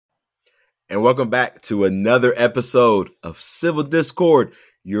and welcome back to another episode of Civil Discord,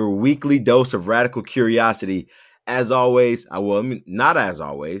 your weekly dose of radical curiosity. As always, not as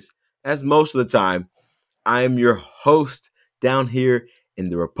always, as most of the time, I am your host down here in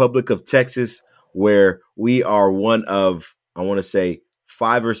the Republic of Texas, where we are one of,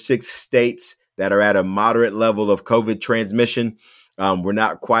 5 or 6 states that are at a moderate level of COVID transmission. We're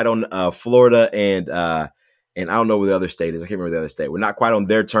not quite on Florida and I don't know where the other state is. I can't remember the other state. We're not quite on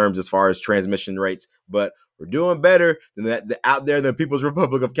their terms as far as transmission rates, but we're doing better than that out there than People's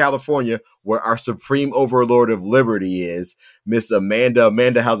Republic of California, where our supreme overlord of liberty is, Miss Amanda.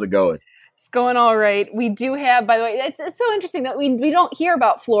 Amanda, how's it going? It's going all right. We do have, by the way, it's so interesting that we don't hear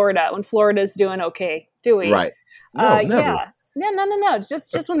about Florida when Florida's doing okay, do we? Right. No, never. Yeah. No.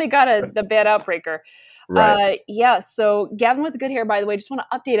 Just when they got the bad outbreaker. Right. So Gavin with the good hair, by the way, just want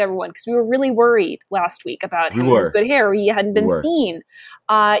to update everyone because we were really worried last week about him and his good hair. He hadn't been seen.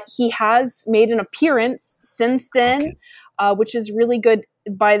 He has made an appearance since then, which is really good.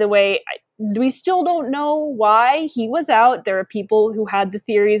 By the way, we still don't know why he was out. There are people who had the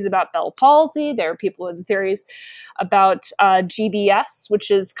theories about Bell palsy. There are people who had the theories about GBS,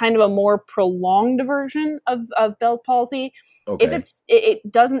 which is kind of a more prolonged version of Bell palsy. Okay. If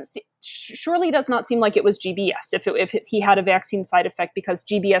it doesn't surely does not seem like it was GBS if he had a vaccine side effect, because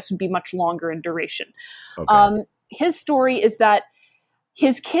GBS would be much longer in duration. Okay. His story is that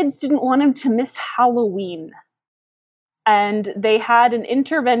his kids didn't want him to miss Halloween, and they had an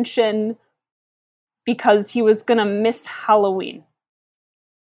intervention because he was going to miss Halloween.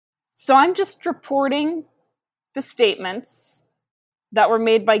 So I'm just reporting the statements that were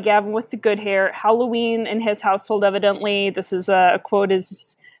made by Gavin with the good hair. Halloween in his household, evidently, this is a quote,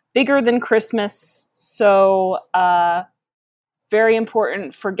 is bigger than Christmas. So very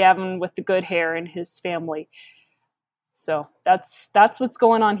important for Gavin with the good hair and his family. So that's what's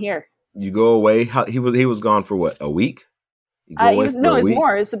going on here. You go away. He was gone for what, a week? It was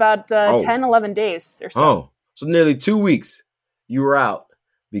more. It was about 10, 11 days or so. Oh, so nearly 2 weeks you were out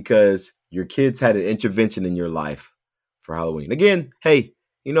because your kids had an intervention in your life for Halloween. Again, hey,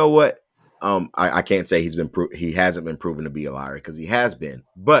 you know what? I can't say he hasn't been proven to be a liar, because he has been.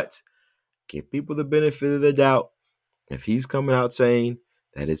 But give people the benefit of the doubt. If he's coming out saying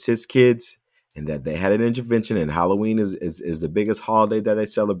that it's his kids and that they had an intervention and Halloween is the biggest holiday that they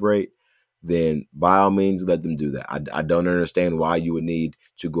celebrate, then by all means, let them do that. I don't understand why you would need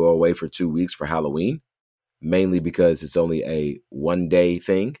to go away for 2 weeks for Halloween, mainly because it's only a one-day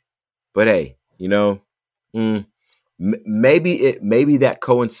thing. But hey, maybe that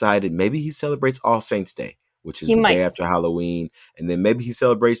coincided. Maybe he celebrates All Saints Day, which is the day after Halloween, and then maybe he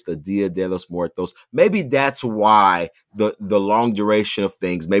celebrates the Dia de los Muertos. Maybe that's why the long duration of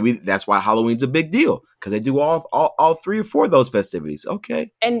things. Maybe that's why Halloween's a big deal, because they do all 3 or 4 of those festivities.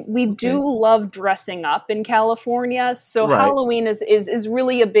 Okay, and we do love dressing up in California, so Halloween is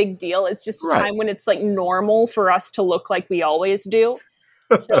really a big deal. It's just a time when it's like normal for us to look like we always do.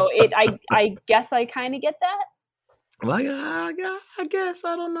 So I guess I kind of get that. Like, I guess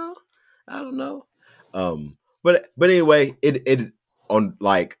I don't know. But anyway, it on,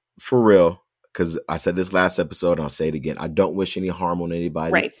 like, for real, because I said this last episode and I'll say it again. I don't wish any harm on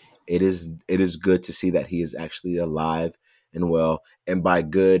anybody. Right. It is good to see that he is actually alive and well. And by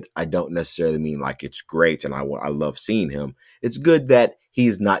good, I don't necessarily mean like it's great and I love seeing him. It's good that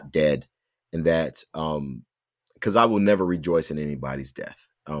he's not dead, and that because I will never rejoice in anybody's death.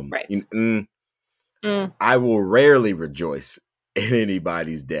 Right. I will rarely rejoice in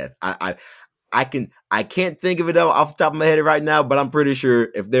anybody's death. I can't think of it off the top of my head right now, but I'm pretty sure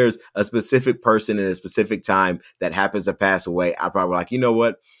if there's a specific person in a specific time that happens to pass away, I'd probably like, you know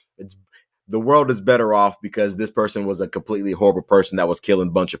what? The world is better off because this person was a completely horrible person that was killing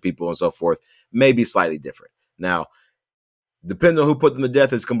a bunch of people and so forth. Maybe slightly different. Now, depending on who put them to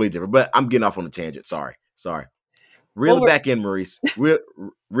death, is completely different. But I'm getting off on a tangent. Sorry. Reel it back in, Maurice.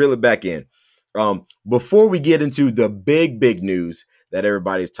 Reel it back in. Before we get into the big news that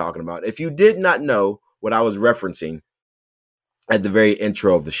everybody's talking about, if you did not know what I was referencing at the very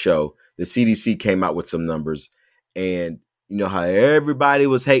intro of the show, the CDC came out with some numbers, and you know how everybody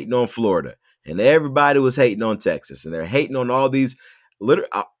was hating on Florida and everybody was hating on Texas, and they're hating on all these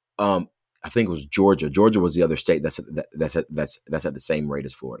I think it was Georgia. Georgia was the other state that's at the same rate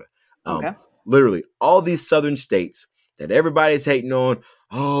as Florida. Okay. Literally all these southern states that everybody's hating on.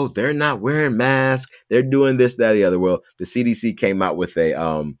 Oh, they're not wearing masks. They're doing this, that, the other. Well, the CDC came out with a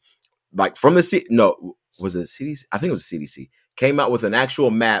was it CDC? I think it was the CDC. Came out with an actual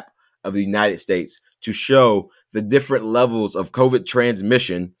map of the United States to show the different levels of COVID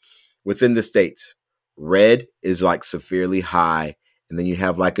transmission within the states. Red is like severely high, and then you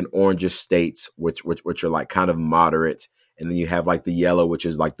have like an orangish states, which are like kind of moderate, and then you have like the yellow, which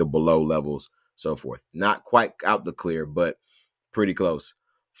is like the below levels, so forth. Not quite out the clear, but pretty close.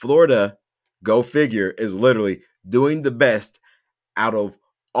 Florida, go figure, is literally doing the best out of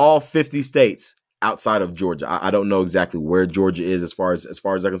all 50 states outside of Georgia. I don't know exactly where Georgia is as far as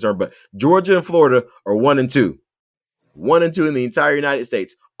I'm concerned, but Georgia and Florida are 1 and 2. 1 and 2 in the entire United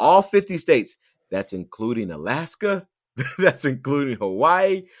States. All 50 states. That's including Alaska. That's including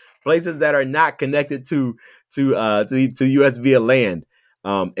Hawaii. Places that are not connected to U.S. via land.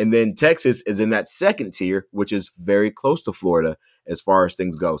 And then Texas is in that second tier, which is very close to Florida as far as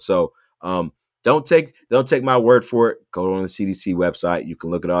things go. So don't take my word for it. Go on the CDC website. You can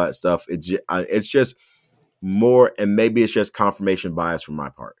look at all that stuff. It's just more, and maybe it's just confirmation bias from my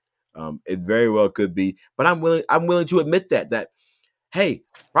part. It very well could be, but I'm willing to admit that hey,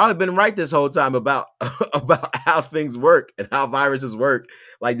 probably been right this whole time about how things work and how viruses work.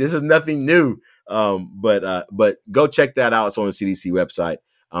 Like, this is nothing new. But go check that out. It's on the CDC website.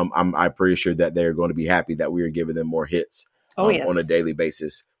 I'm pretty sure that they're going to be happy that we are giving them more hits on a daily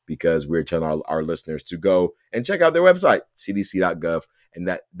basis, because we're telling our listeners to go and check out their website, cdc.gov, and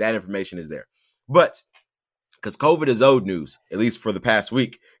that information is there. But because COVID is old news, at least for the past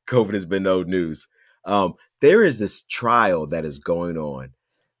week, COVID has been old news. There is this trial that is going on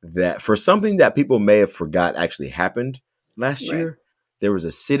that for something that people may have forgot actually happened last year. There was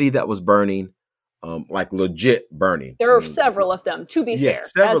a city that was burning, like legit burning. There are several of them, to be fair.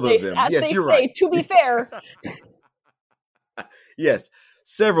 Several of them. Yes, you're right. To be fair. Yes,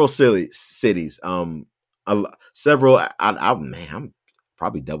 several cities. Several. I'm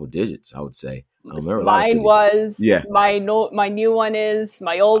probably double digits, I would say. Mine was. Yeah. My new one is.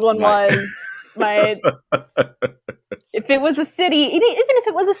 My old one was. If it was a city, even if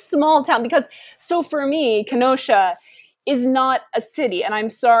it was a small town, because so for me, Kenosha is not a city, and I'm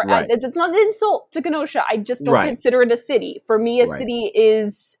sorry, it's not an insult to Kenosha. I just don't consider it a city. For me, a city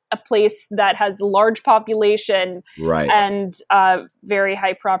is a place that has a large population and very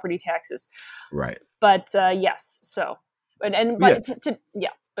high property taxes. Right. But yes, so but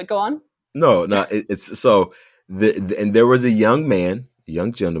go on. No, it's so and there was a young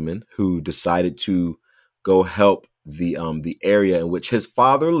gentleman who decided to go help the area in which his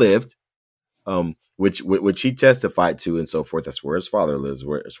father lived, which he testified to and so forth. That's where his father lives,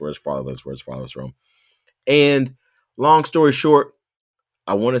 where his father's from. And long story short,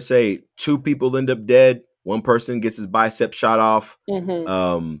 I want to say 2 people end up dead. One person gets his bicep shot off.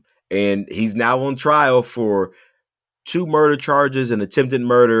 Mm-hmm. And he's now on trial for 2 murder charges, and attempted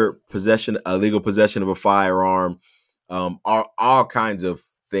murder, illegal possession of a firearm, all kinds of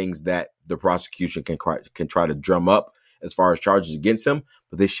things that the prosecution can try to drum up as far as charges against him.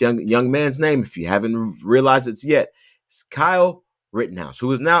 But this young man's name, if you haven't realized it yet, is Kyle Rittenhouse, who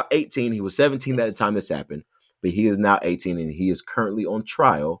is now 18. He was 17 at the time this happened, but he is now 18, and he is currently on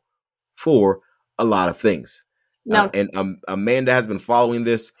trial for a lot of things. And Amanda has been following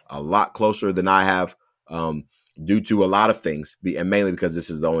this a lot closer than I have, due to a lot of things, and mainly because this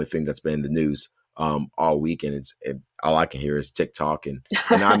is the only thing that's been in the news all week, and all I can hear is TikTok, and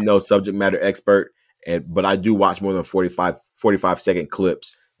I'm no subject matter expert, but I do watch more than 45-second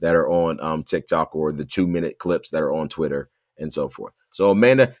clips that are on TikTok, or the 2-minute clips that are on Twitter and so forth. So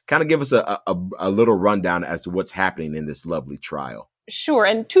Amanda, kind of give us a little rundown as to what's happening in this lovely trial. Sure,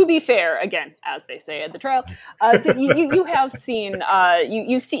 and to be fair, again, as they say at the trial, you have seen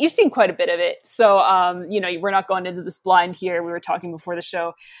you've seen quite a bit of it. So we're not going into this blind here. We were talking before the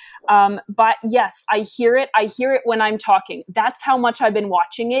show, but yes, I hear it. I hear it when I'm talking. That's how much I've been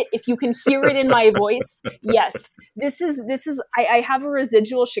watching it. If you can hear it in my voice, yes, this is. I have a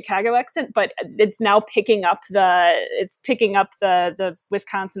residual Chicago accent, but it's now picking up the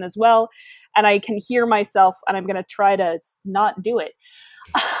Wisconsin as well. And I can hear myself, and I'm going to try to not do it.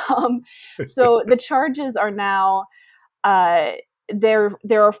 So the charges are now, there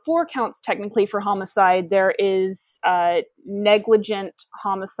are 4 counts technically for homicide. There is negligent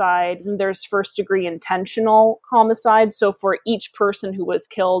homicide, and there's first-degree intentional homicide. So for each person who was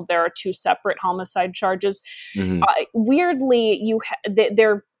killed, there are 2 separate homicide charges. Mm-hmm. Weirdly,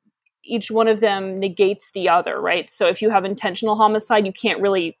 each one of them negates the other, right? So if you have intentional homicide, you can't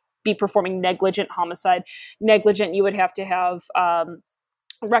really be performing negligent homicide. Negligent, you would have to have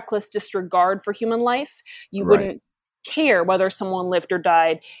reckless disregard for human life. You wouldn't care whether someone lived or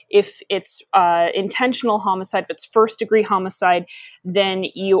died. If it's intentional homicide, if it's first-degree homicide, then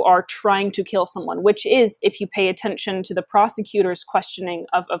you are trying to kill someone, which is, if you pay attention to the prosecutor's questioning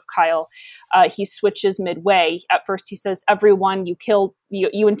of Kyle, he switches midway. At first he says, everyone you killed,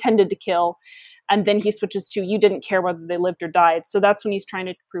 you intended to kill. And then he switches to, you didn't care whether they lived or died. So that's when he's trying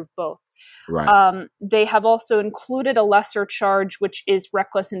to prove both. Right. They have also included a lesser charge, which is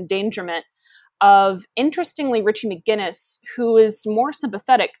reckless endangerment of, interestingly, Richie McGinnis, who is more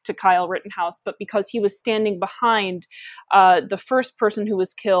sympathetic to Kyle Rittenhouse, but because he was standing behind the first person who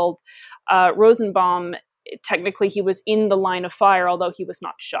was killed, Rosenbaum, technically he was in the line of fire, although he was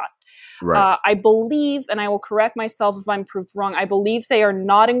not shot. Right. I believe, and I will correct myself if I'm proved wrong, I believe they are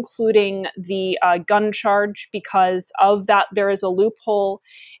not including the gun charge because of that. There is a loophole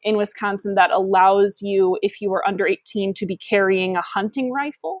in Wisconsin that allows you, if you are under 18, to be carrying a hunting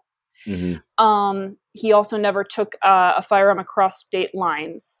rifle. Mm-hmm. He also never took a firearm across state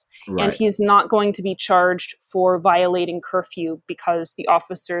lines, and he's not going to be charged for violating curfew because the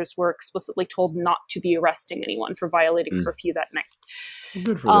officers were explicitly told not to be arresting anyone for violating curfew that night.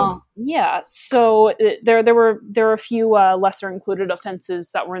 Good for them. Yeah, so there were a few lesser included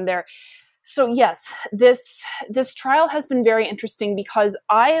offenses that were in there. So yes, this trial has been very interesting because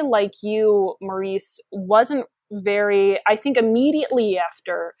I, like you, Maurice, wasn't very. I think immediately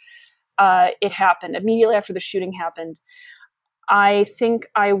after it happened, immediately after the shooting happened, I think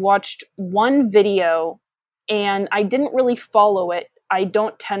I watched one video and I didn't really follow it. I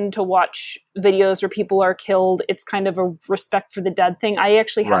don't tend to watch videos where people are killed. It's kind of a respect for the dead thing. I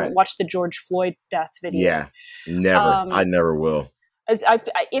actually haven't watched the George Floyd death video. Yeah, never. I never will.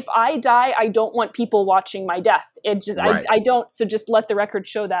 If I die, I don't want people watching my death. It just, I don't. So just let the record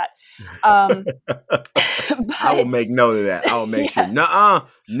show that. I will make note of that. I will make sure. No.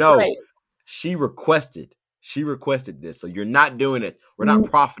 Right. She requested this, so you're not doing it. We're not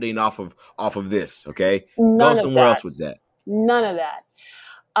profiting off of this. Okay, go somewhere else with that. None of that.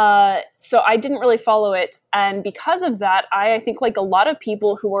 So I didn't really follow it, and because of that, I think like a lot of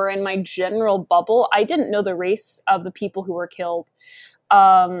people who are in my general bubble, I didn't know the race of the people who were killed.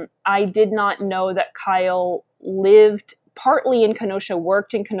 I did not know that Kyle lived partly in Kenosha,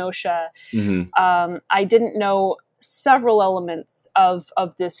 worked in Kenosha. Mm-hmm. I didn't know several elements of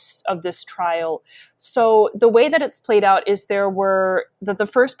this trial. So the way that it's played out is the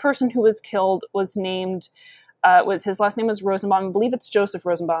first person who was killed was named, his last name was Rosenbaum. I believe it's Joseph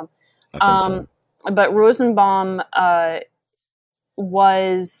Rosenbaum. I think so. But Rosenbaum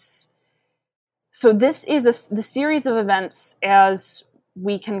was, so this is the series of events as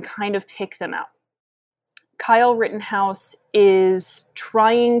we can kind of pick them out. Kyle Rittenhouse is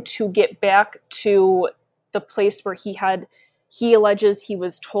trying to get back to the place where he alleges he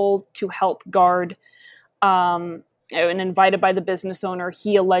was told to help guard, and invited by the business owner.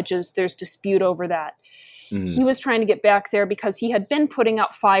 He alleges there's dispute over that. Mm-hmm. He was trying to get back there because he had been putting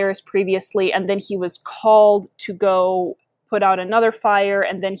out fires previously, and then he was called to go put out another fire,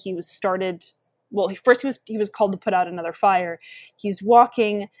 and then he was called to put out another fire. He's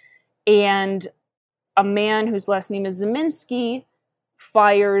walking, and a man whose last name is Zeminski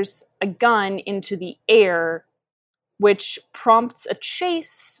fires a gun into the air, which prompts a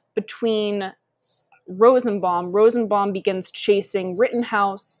chase between Rosenbaum. Rosenbaum begins chasing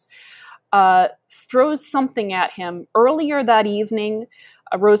Rittenhouse, throws something at him. Earlier that evening,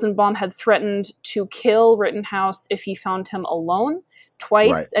 Rosenbaum had threatened to kill Rittenhouse if he found him alone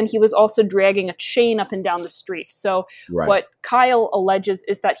twice, and he was also dragging a chain up and down the street. So what Kyle alleges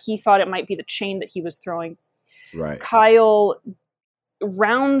is that he thought it might be the chain that he was throwing. Kyle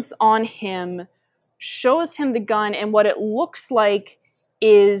rounds on him, shows him the gun, and what it looks like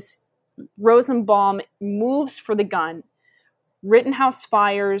is Rosenbaum moves for the gun. Rittenhouse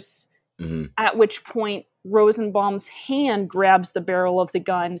fires, at which point Rosenbaum's hand grabs the barrel of the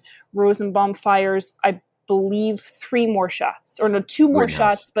gun. Rosenbaum fires, I believe, 2 more shots, but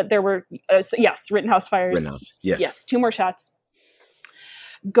there were, Rittenhouse fires. Yes, 2 more shots.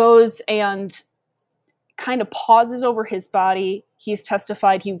 Goes and kind of pauses over his body. He's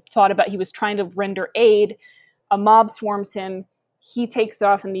testified he was trying to render aid. A mob swarms him. He takes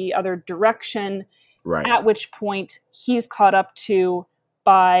off in the other direction, at which point he's caught up to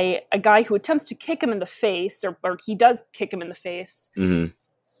by a guy who attempts to kick him in the face, or he does kick him in the face. Mm-hmm.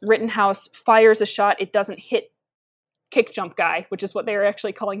 Rittenhouse fires a shot. It doesn't hit Kick Jump Guy, which is what they are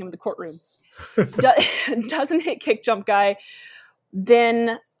actually calling him in the courtroom. Doesn't hit Kick Jump Guy.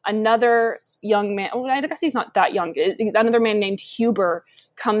 Then another young man, I guess he's not that young, another man named Huber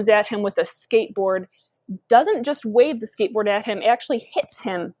comes at him with a skateboard, doesn't just wave the skateboard at him, actually hits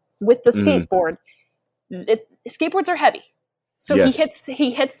him with the skateboard. Skateboards are heavy. So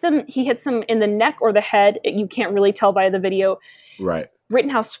he hits him in the neck or the head. You can't really tell by the video.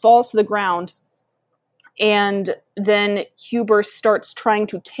 Rittenhouse falls to the ground, and then Huber starts trying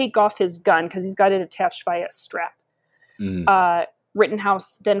to take off his gun because he's got it attached via a strap.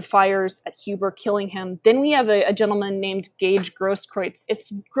 Rittenhouse then fires at Huber, killing him. Then we have a gentleman named Gage Grosskreutz.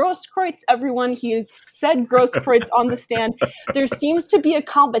 It's Grosskreutz, everyone. He has said Grosskreutz on the stand. There seems to be a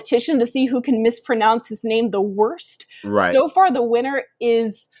competition to see who can mispronounce his name the worst. Right. So far, the winner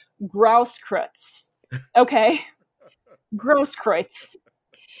is Grosskreutz. Okay. Grosskreutz.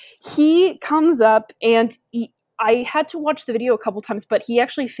 He comes up, and I had to watch the video a couple times, but he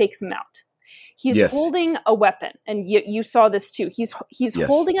actually fakes him out. He's holding a weapon, and you saw this too. He's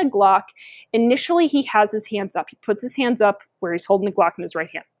holding a Glock. Initially, he has his hands up. He puts his hands up where he's holding the Glock in his right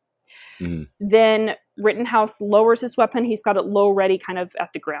hand. Mm-hmm. Then Rittenhouse lowers his weapon. He's got it low, ready, kind of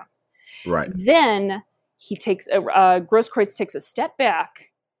at the ground. Right. Then he takes Grosskreutz takes a step back,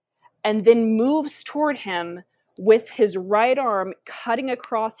 and then moves toward him with his right arm cutting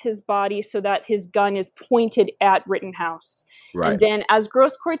across his body so that his gun is pointed at Rittenhouse. Right. And then, as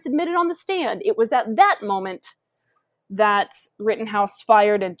Grosskreutz admitted on the stand, it was at that moment that Rittenhouse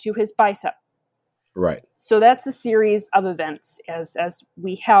fired into his bicep. Right. So that's a series of events as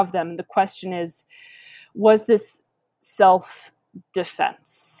we have them. The question is, was this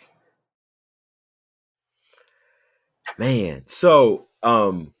self-defense? Man, so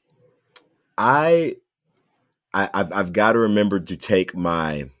I've got to remember to take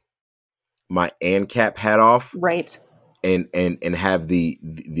my ANCAP hat off, right, and have the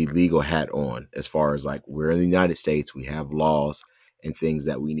legal hat on. As far as like, we're in the United States, we have laws and things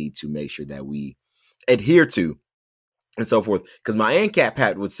that we need to make sure that we adhere to, and so forth. Because my ANCAP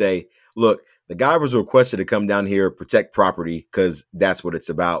hat would say, "Look, the guy was requested to come down here, protect property, because that's what it's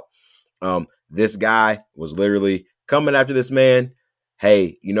about. This guy was literally coming after this man.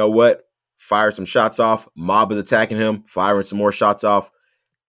 Hey, you know what? Fired some shots off. Mob is attacking him, firing some more shots off.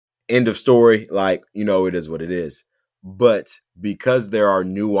 End of story. Like, you know, it is what it is." But because there are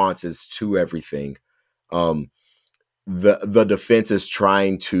nuances to everything, the defense is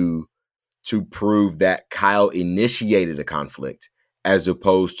trying to prove that Kyle initiated a conflict as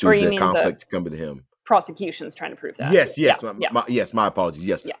opposed to the conflict coming to him. Prosecution's trying to prove that. Yes. My apologies.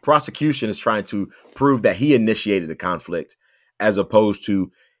 Yes. Yeah. Prosecution is trying to prove that he initiated the conflict as opposed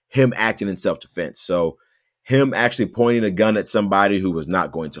to him acting in self-defense. So him actually pointing a gun at somebody who was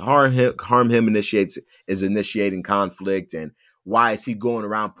not going to harm him is initiating conflict. And why is he going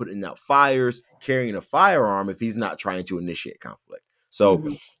around putting out fires, carrying a firearm if he's not trying to initiate conflict? So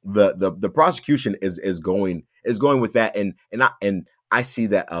the prosecution is going with that, and I see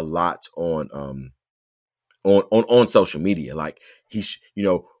that a lot on social media. Like,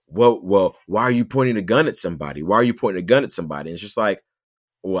 well, why are you pointing a gun at somebody? Why are you pointing a gun at somebody? And it's just like,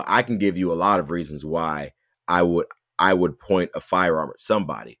 well, I can give you a lot of reasons why I would point a firearm at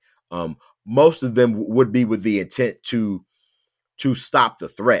somebody. Most of them would be with the intent to stop the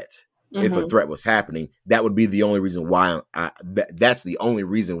threat. Mm-hmm. If a threat was happening, that would be the only reason why. That's the only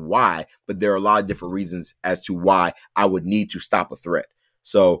reason why. But there are a lot of different reasons as to why I would need to stop a threat.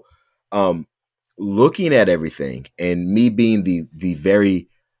 So, looking at everything, and me being the very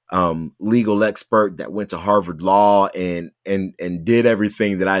legal expert that went to Harvard Law and did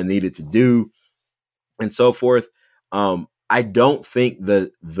everything that I needed to do and so forth, I don't think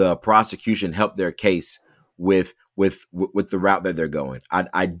the prosecution helped their case with the route that they're going.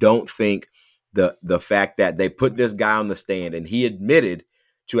 I don't think the fact that they put this guy on the stand and he admitted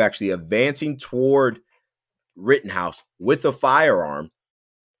to actually advancing toward Rittenhouse with a firearm,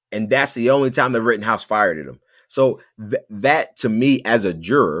 and that's the only time that Rittenhouse fired at him. So that to me as a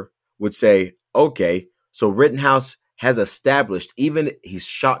juror would say, okay, so Rittenhouse has established, even he's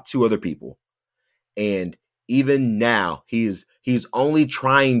shot two other people, and even now he's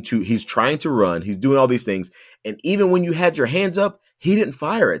trying to run, he's doing all these things, and even when you had your hands up, he didn't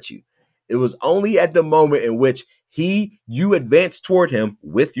fire at you. It was only at the moment in which you advanced toward him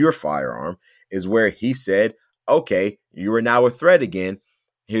with your firearm is where he said, okay, you are now a threat again.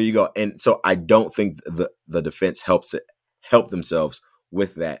 Here you go. And so I don't think the defense helped themselves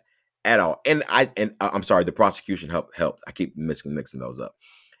with that at all. And I'm sorry, the prosecution helped. I keep mixing those up.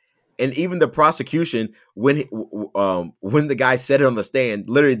 And even the prosecution, when the guy said it on the stand,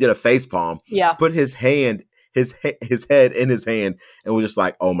 literally did a face palm, put his head in his hand, and was just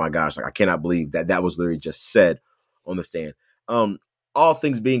like, oh my gosh, like I cannot believe that was literally just said on the stand. All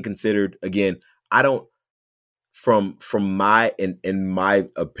things being considered, again, I don't, from my in my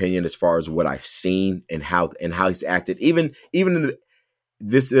opinion, as far as what I've seen and how he's acted, even in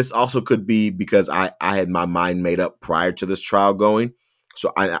this also could be because I had my mind made up prior to this trial going.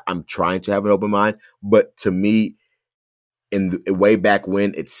 So I'm trying to have an open mind, but to me, way back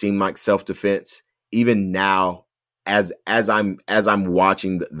when, it seemed like self-defense. Even now, as I'm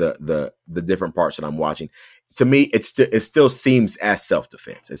watching the different parts that I'm watching, to me, it still seems as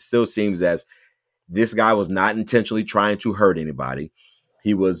self-defense. It still seems as this guy was not intentionally trying to hurt anybody.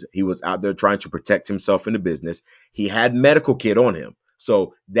 He was out there trying to protect himself in the business. He had medical kit on him.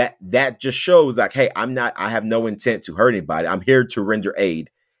 So that just shows like, hey, I have no intent to hurt anybody. I'm here to render aid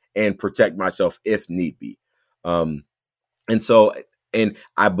and protect myself if need be. And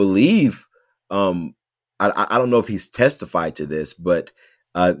I believe, I don't know if he's testified to this, but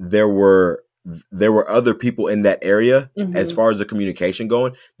there were other people in that area. Mm-hmm. As far as the communication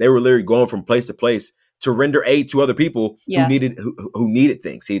going, they were literally going from place to place to render aid to other people who needed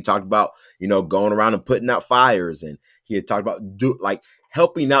things. He talked about, going around and putting out fires, and he had talked about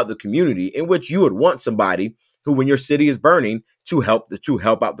helping out the community, in which you would want somebody who, when your city is burning, to help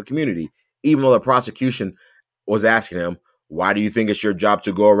out the community. Even though the prosecution was asking him, why do you think it's your job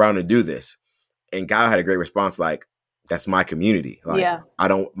to go around and do this? And Kyle had a great response, like, that's my community. Like,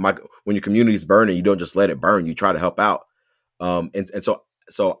 when your community is burning, you don't just let it burn. You try to help out.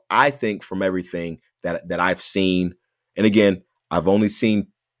 So I think from everything that I've seen, and again, I've only seen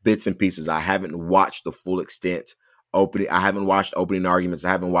bits and pieces. I haven't watched the full extent opening. I haven't watched opening arguments. I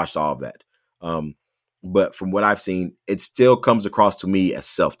haven't watched all of that. But from what I've seen, it still comes across to me as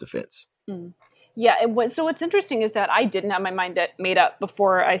self-defense. Mm. Yeah. So what's interesting is that I didn't have my mind made up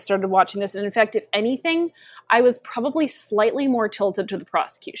before I started watching this. And in fact, if anything, I was probably slightly more tilted to the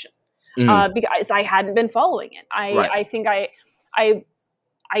prosecution because I hadn't been following it. I think I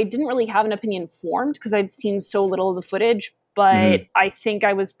didn't really have an opinion formed because I'd seen so little of the footage, but I think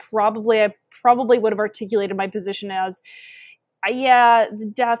I probably would have articulated my position as,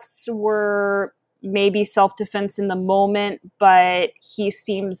 the deaths were maybe self-defense in the moment, but he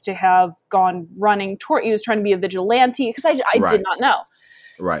seems to have gone running toward, he was trying to be a vigilante, because I did not know.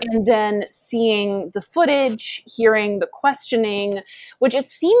 Right. And then seeing the footage, hearing the questioning, which it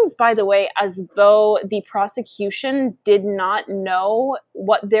seems, by the way, as though the prosecution did not know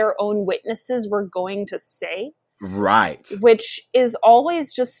what their own witnesses were going to say. Right. Which is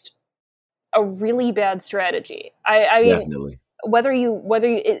always just a really bad strategy. I mean, definitely. Whether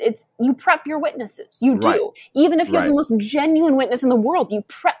you prep your witnesses, you do. Even if you have the most genuine witness in the world, you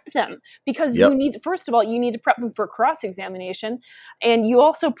prep them because you need to, first of all, you need to prep them for cross-examination, and you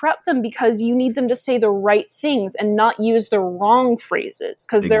also prep them because you need them to say the right things and not use the wrong phrases,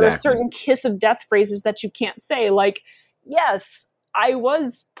 because there are certain kiss of death phrases that you can't say, like, yes, I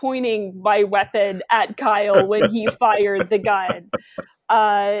was pointing my weapon at Kyle when he fired the gun.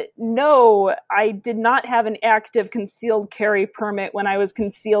 No, I did not have an active concealed carry permit when I was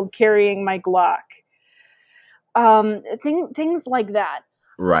concealed carrying my Glock. Things like that.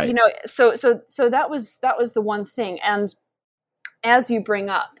 Right. So that was the one thing. And as you bring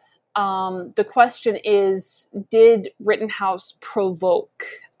up, the question is, did Rittenhouse provoke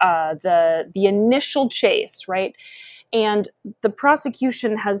the initial chase, right? And the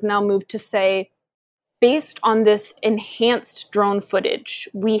prosecution has now moved to say, based on this enhanced drone footage,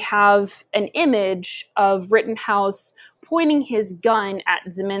 we have an image of Rittenhouse pointing his gun at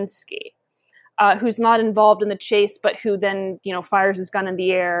Ziminski, who's not involved in the chase, but who then, fires his gun in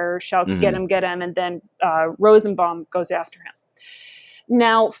the air, shouts, get him, and then Rosenbaum goes after him.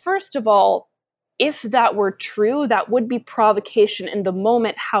 Now, first of all, if that were true, that would be provocation in the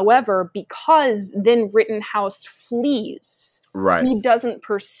moment. However, because then Rittenhouse flees, he doesn't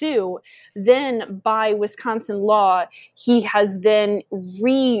pursue, then by Wisconsin law, he has then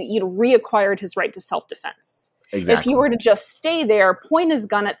reacquired his right to self-defense. Exactly. If he were to just stay there, point his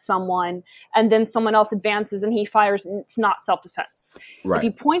gun at someone, and then someone else advances and he fires, it's not self-defense. Right. If he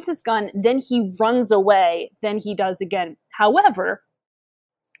points his gun, then he runs away, then he does again. However,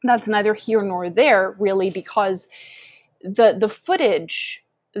 that's neither here nor there, really, because the footage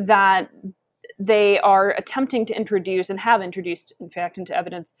that they are attempting to introduce, and have introduced, in fact, into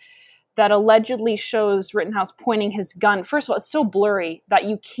evidence, that allegedly shows Rittenhouse pointing his gun. First of all, it's so blurry that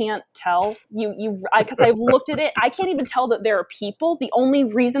you can't tell. Because I've looked at it, I can't even tell that there are people. The only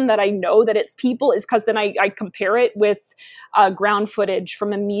reason that I know that it's people is because then I compare it with ground footage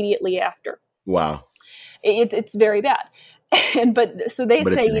from immediately after. Wow. It's very bad. But it's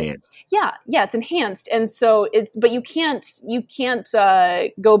enhanced. Yeah, it's enhanced, and so but you can't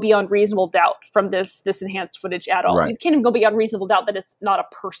go beyond reasonable doubt from this enhanced footage at all. Right. You can't even go beyond reasonable doubt that it's not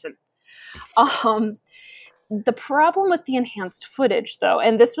a person. The problem with the enhanced footage, though,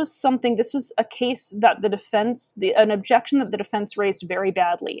 and this was a case that the defense, an objection that the defense raised very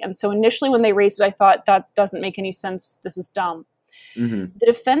badly, and so initially when they raised it, I thought that doesn't make any sense. This is dumb. Mm-hmm. The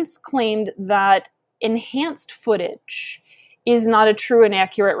defense claimed that enhanced footage is not a true and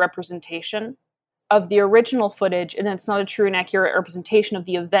accurate representation of the original footage, and it's not a true and accurate representation of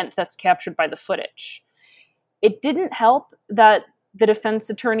the event that's captured by the footage. It didn't help that the defense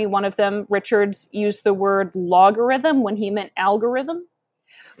attorney, one of them, Richards, used the word logarithm when he meant algorithm.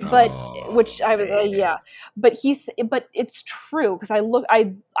 But which I was but it's true, because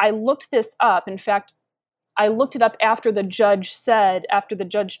I looked this up. In fact, I looked it up after the judge said, after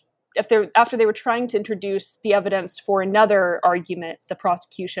they were trying to introduce the evidence for another argument, the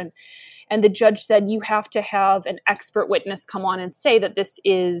prosecution, and the judge said, you have to have an expert witness come on and say that this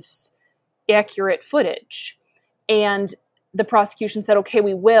is accurate footage. And the prosecution said, okay,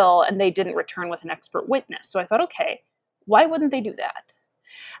 we will, and they didn't return with an expert witness. So I thought, okay, why wouldn't they do that?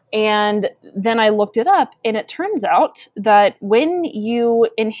 And then I looked it up, and it turns out that when you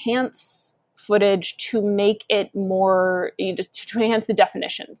enhance footage to make it more, to enhance the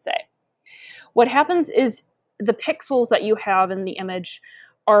definition, say, what happens is the pixels that you have in the image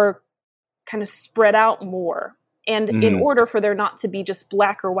are kind of spread out more. And in order for there not to be just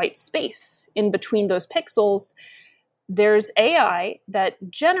black or white space in between those pixels, there's AI that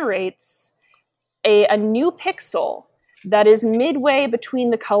generates a new pixel that is midway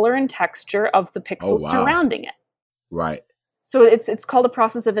between the color and texture of the pixels surrounding it. Right. So it's called a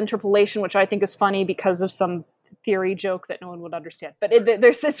process of interpolation, which I think is funny because of some theory joke that no one would understand. But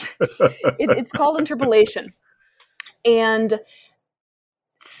it's called interpolation. And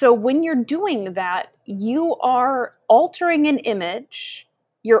so when you're doing that, you are altering an image.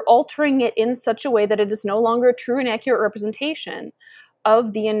 You're altering it in such a way that it is no longer a true and accurate representation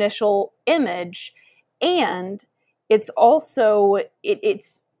of the initial image. And it's also,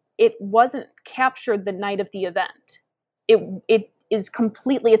 it wasn't captured the night of the event. It is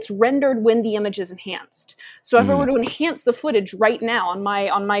completely, it's rendered when the image is enhanced. So if I were to enhance the footage right now on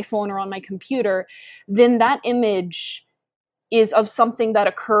my phone or on my computer, then that image is of something that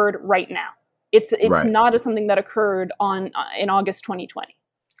occurred right now. It's right. Not of something that occurred in August 2020.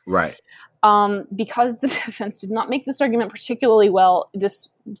 Right. Because the defense did not make this argument particularly well, this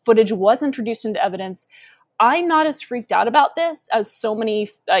footage was introduced into evidence. I'm not as freaked out about this as so many,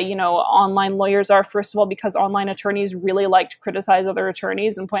 online lawyers are. First of all, because online attorneys really like to criticize other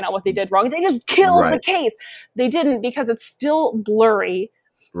attorneys and point out what they did wrong. They just killed the case. They didn't, because it's still blurry.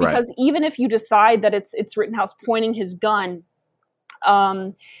 Right. Because even if you decide that it's Rittenhouse pointing his gun,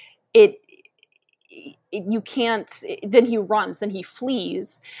 you can't. Then he runs. Then he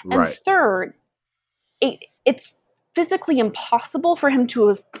flees. And third, it's physically impossible for him to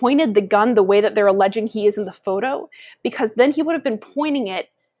have pointed the gun the way that they're alleging he is in the photo, because then he would have been pointing it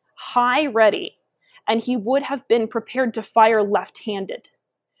high ready, and he would have been prepared to fire left-handed,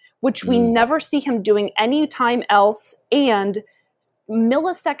 which we never see him doing any time else. And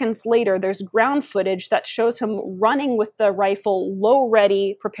milliseconds later, there's ground footage that shows him running with the rifle low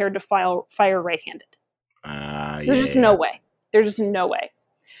ready, prepared to fire right-handed. So there's just no way. There's just no way.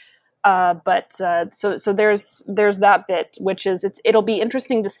 So there's that bit, which is it'll be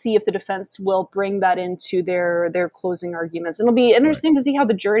interesting to see if the defense will bring that into their closing arguments. And it'll be interesting to see how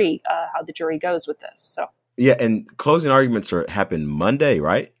the jury goes with this. So yeah, and closing arguments happen Monday,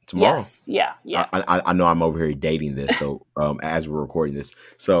 right? Tomorrow. Yes. Yeah. I know I'm over here dating this, so as we're recording this,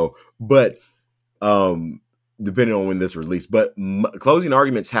 so but depending on when this released, but closing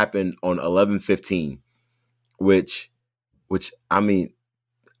arguments happen on 11/15, which I mean.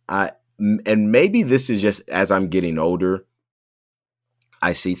 And maybe this is just as I'm getting older,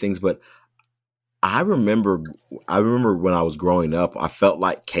 I see things, but I remember when I was growing up, I felt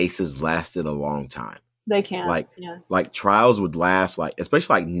like cases lasted a long time. They can. Like trials would last, like,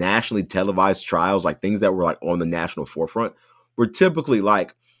 especially like nationally televised trials, like things that were like on the national forefront were typically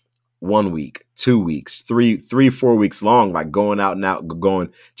like 1 week, 2 weeks, 4 weeks long, like going out and out,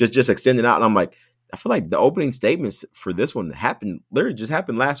 going just extending out. And I'm like, I feel like the opening statements for this one literally just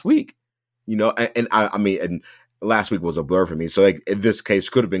happened last week, and I mean, and last week was a blur for me. So like this case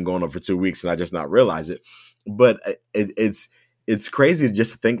could have been going on for 2 weeks and I just not realize it. But it's crazy to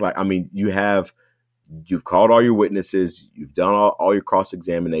just think, like, I mean, you've called all your witnesses, you've done all your cross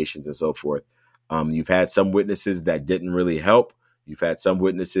examinations and so forth. You've had some witnesses that didn't really help. You've had some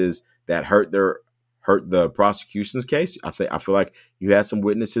witnesses that hurt the prosecution's case. I feel like you had some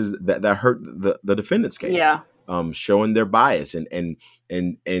witnesses that hurt the defendant's case. Yeah. Showing their bias and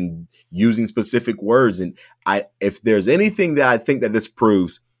using specific words. And if there's anything that I think that this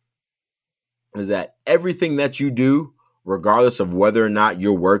proves, is that everything that you do, regardless of whether or not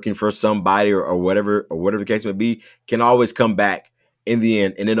you're working for somebody or whatever the case may be, can always come back in the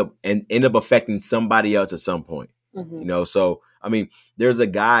end and end up affecting somebody else at some point. Mm-hmm. So I mean, there's a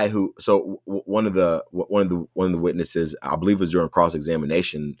guy one of the witnesses, I believe, was during cross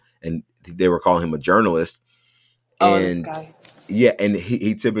examination, and they were calling him a journalist. This guy. Yeah, and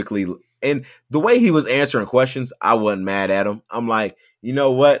he typically And the way he was answering questions, I wasn't mad at him. I'm like, you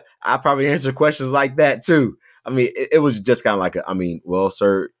know what? I probably answer questions like that too. I mean, it was just kind of like, well,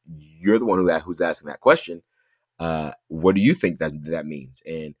 sir, you're the one who's asking that question. What do you think that means?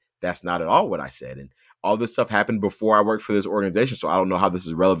 And that's not at all what I said. And all this stuff happened before I worked for this organization. So I don't know how this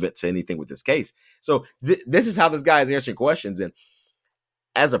is relevant to anything with this case. So this is how this guy is answering questions. And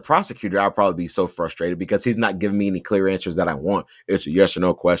as a prosecutor, I'll probably be so frustrated because he's not giving me any clear answers that I want. It's a yes or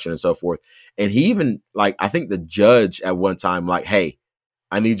no question and so forth. And he even, like, I think the judge at one time, like, hey,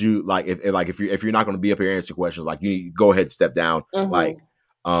 I need you, like, if you're not going to be up here answering questions, like, you go ahead and step down. Like,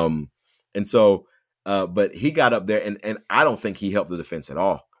 and so, but he got up there and I don't think he helped the defense at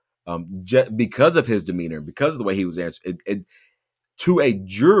all. Just because of his demeanor, because of the way he was answering it, to a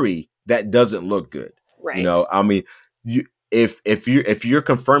jury, that doesn't look good. Right. You know, I mean, if you're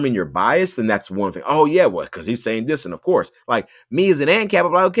confirming your bias, then that's one thing. Oh yeah, well, because he's saying this, and of course, like me as an ANCAP,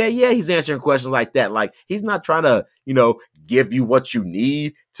 I'm like, okay, yeah, he's answering questions like that. Like he's not trying to, give you what you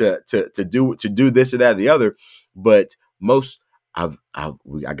need to do this or that or the other. But I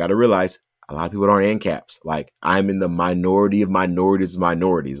got to realize a lot of people aren't ANCAPs. Like I'm in the minority of minorities.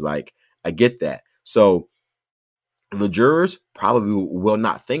 Like I get that. So the jurors probably will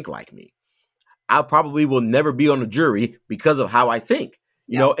not think like me. I probably will never be on a jury because of how I think,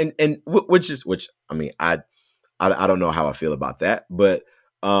 you know, and which I mean, I don't know how I feel about that, but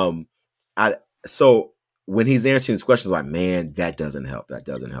so when he's answering these questions, like, man, that doesn't help,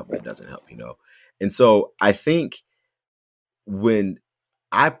 you know, and so I think when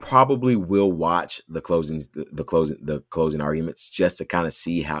I probably will watch the closing arguments just to kind of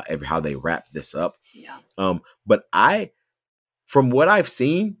see how they wrap this up. Yeah. But from what I've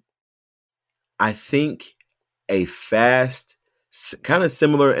seen, I think a fast, kind of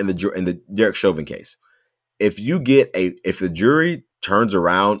similar in the Derek Chauvin case. If the jury turns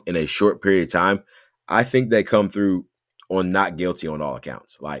around in a short period of time, I think they come through on not guilty on all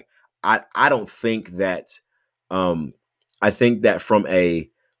accounts. Like I don't think that. I think that from a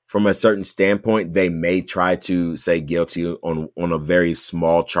certain standpoint, they may try to say guilty on a very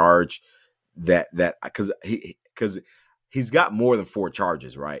small charge. That because he's got more than 4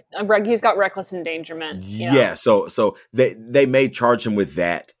 charges, right? He's got reckless endangerment. Yeah. So they may charge him with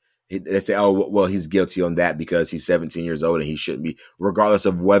that. They say, oh, well, he's guilty on that because he's 17 years old and he shouldn't be, regardless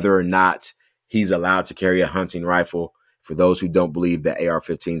of whether or not he's allowed to carry a hunting rifle. For those who don't believe that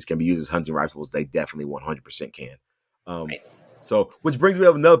AR-15s can be used as hunting rifles, they definitely 100% can. Right. So, which brings me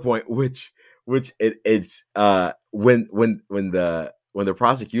up another point, which it's when the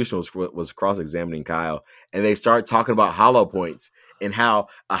prosecution was cross-examining Kyle and they start talking about hollow points and how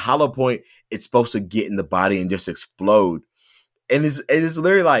a hollow point, it's supposed to get in the body and just explode. And it's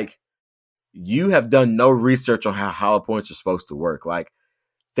literally like, you have done no research on how hollow points are supposed to work. Like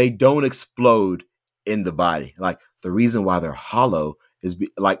they don't explode in the body. Like the reason why they're hollow is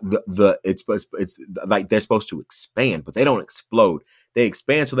it's like they're supposed to expand, but they don't explode. They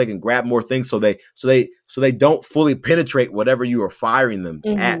expand so they can grab more things. So they don't fully penetrate whatever you are firing them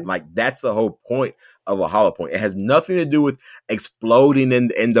at. Like that's the whole point of a hollow point. It has nothing to do with exploding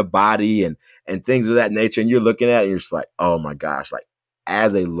in the body and things of that nature. And you're looking at it and you're just like, oh my gosh, like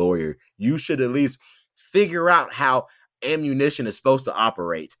as a lawyer, you should at least figure out how ammunition is supposed to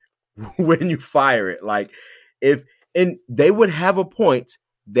operate when you fire it. Like and they would have a point.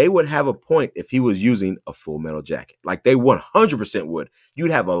 They would have a point if he was using a full metal jacket. Like they 100% would.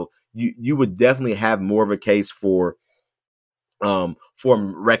 You would definitely have more of a case for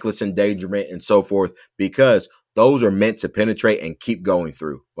reckless endangerment and so forth, because those are meant to penetrate and keep going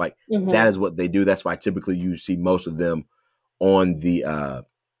through. Like that is what they do. That's why typically you see most of them on the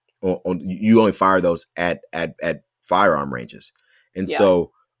you only fire those at firearm ranges. And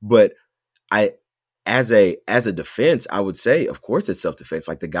so, but as a defense, I would say, of course, it's self-defense.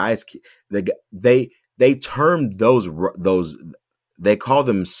 Like the guys, they term those, they call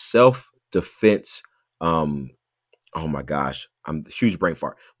them self-defense. Oh my gosh, I'm a huge brain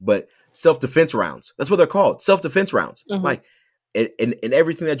fart, but self-defense rounds. That's what they're called. Self-defense rounds. Like in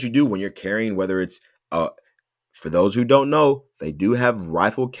everything that you do when you're carrying, whether it's, for those who don't know, they do have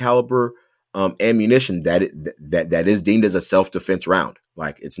rifle caliber ammunition that is deemed as a self-defense round.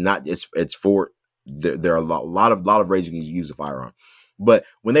 Like it's not, it's for, there are a lot of ways you can use a firearm. But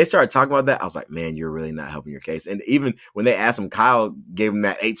when they started talking about that, I was like, man, you're really not helping your case. And even when they asked him, Kyle gave him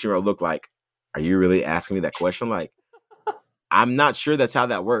that 18-year-old look like, are you really asking me that question? Like, I'm not sure that's how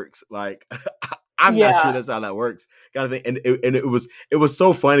that works. Like, I'm not sure that's how that works, kind of thing. And it was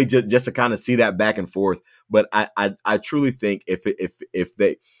so funny just to kind of see that back and forth. But I truly think if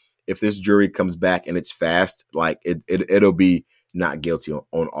this jury comes back and it's fast, like it'll be not guilty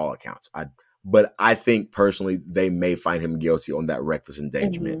on all accounts. But I think personally they may find him guilty on that reckless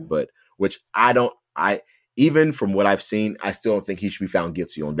endangerment, but which even from what I've seen, I still don't think he should be found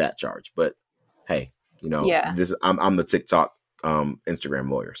guilty on that charge. But hey, I'm the TikTok Instagram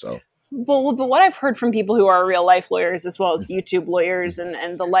lawyer, so. But what I've heard from people who are real life lawyers as well as YouTube lawyers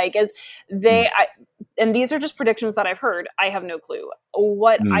and the like is and these are just predictions that I've heard. I have no clue.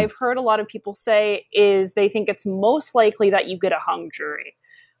 What I've heard a lot of people say is they think it's most likely that you get a hung jury,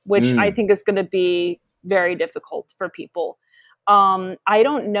 which I think is going to be very difficult for people. I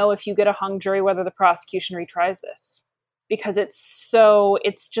don't know if you get a hung jury, whether the prosecution retries this, because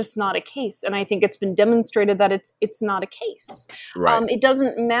it's just not a case. And I think it's been demonstrated that it's not a case. Right. It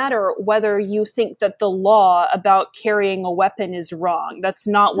doesn't matter whether you think that the law about carrying a weapon is wrong. That's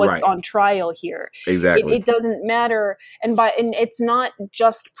not what's on trial here. Exactly. It doesn't matter. And it's not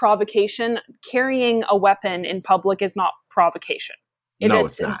just provocation. Carrying a weapon in public is not provocation. No,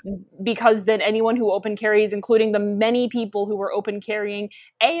 it's not. Because then anyone who open carries, including the many people who were open carrying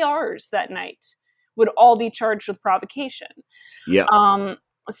ARs that night, would all be charged with provocation. Yeah.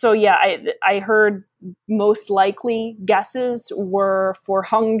 So yeah, I heard most likely guesses were for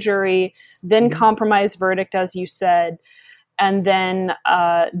hung jury, then compromise verdict, as you said, and then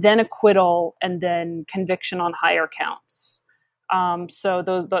acquittal, and then conviction on higher counts. So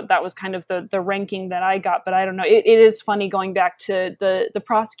that was kind of the ranking that I got, but I don't know. It is funny going back to the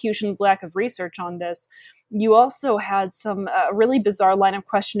prosecution's lack of research on this. You also had some really bizarre line of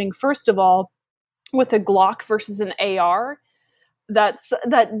questioning. First of all, with a Glock versus an AR, that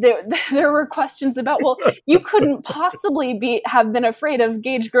there were questions about, well, you couldn't possibly have been afraid of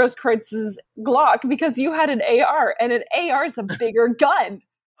Gage Grosskreuz's Glock because you had an AR, and an AR is a bigger gun.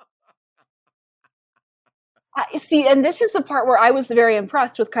 See, and this is the part where I was very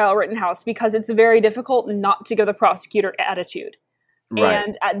impressed with Kyle Rittenhouse, because it's very difficult not to give the prosecutor attitude. Right.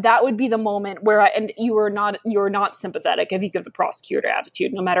 And that would be the moment where you're not sympathetic if you give the prosecutor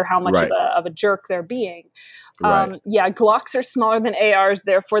attitude, no matter how much of a jerk they're being. Glocks are smaller than ARs,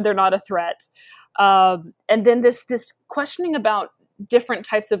 therefore they're not a threat. And then this questioning about different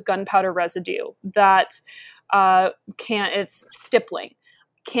types of gunpowder residue that it's stippling,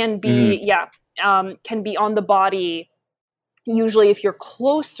 can be can be on the body. Usually, if you're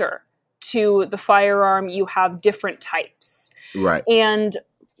closer to the firearm, you have different types. Right. And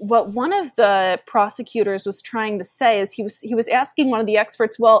what one of the prosecutors was trying to say is he was asking one of the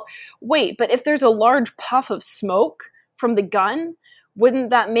experts, well, wait, but if there's a large puff of smoke from the gun, wouldn't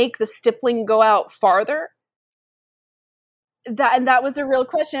that make the stippling go out farther? That was a real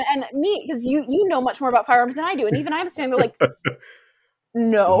question. And me, because you know much more about firearms than I do, and even I'm standing there like,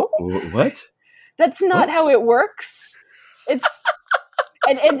 no. What? That's not how it works. It's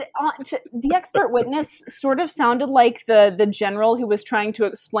and the expert witness sort of sounded like the general who was trying to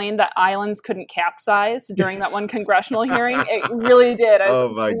explain that islands couldn't capsize during that one congressional hearing. It really did. Oh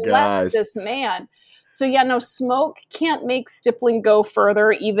my gosh. This man. So yeah, no, smoke can't make stippling go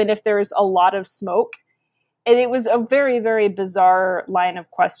further, even if there's a lot of smoke. And it was a very, very bizarre line of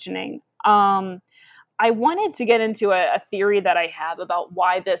questioning. I wanted to get into a theory that I have about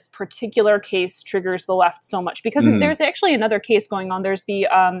why this particular case triggers the left so much, because there's actually another case going on. There's the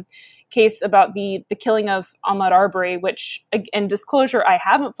case about the killing of Ahmaud Arbery, which, in disclosure, I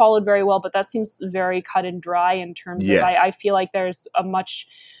haven't followed very well, but that seems very cut and dry in terms of, I feel like there's a much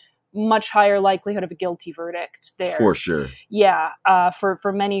higher likelihood of a guilty verdict there. For sure. Yeah,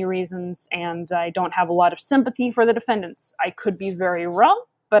 for many reasons, and I don't have a lot of sympathy for the defendants. I could be very wrong,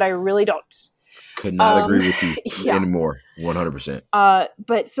 but I really don't. Could not agree with you anymore. 100%.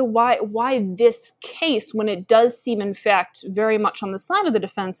 But so why this case, when it does seem, in fact, very much on the side of the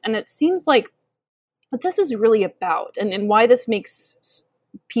defense, and it seems like what this is really about, and why this makes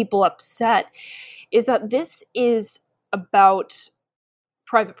people upset, is that this is about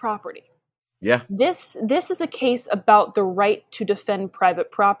private property. Yeah. This is a case about the right to defend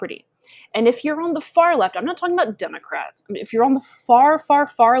private property. And if you're on the far left, I'm not talking about Democrats. I mean, if you're on the far, far,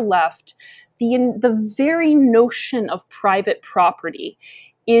 far left, the very notion of private property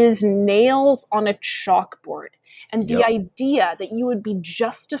is nails on a chalkboard. And the idea that you would be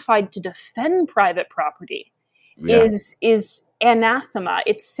justified to defend private property is anathema.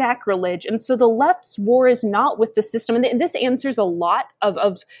 It's sacrilege. And so the left's war is not with the system. And this answers a lot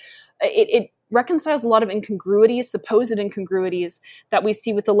of it reconciles a lot of incongruities, supposed incongruities that we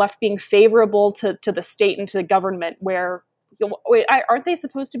see with the left being favorable to the state and to the government, where, wait, aren't they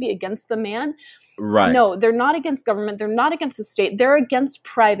supposed to be against the man? Right. No, they're not against government. They're not against the state. They're against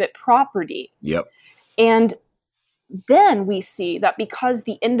private property. Yep. And then we see that because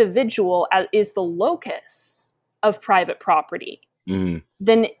the individual is the locus of private property, Mm-hmm.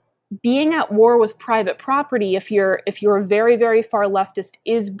 then being at war with private property, if you're a very, very far leftist,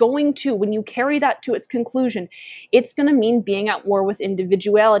 is going to, when you carry that to its conclusion, it's going to mean being at war with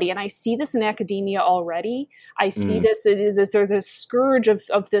individuality. And I see this in academia already. I see this scourge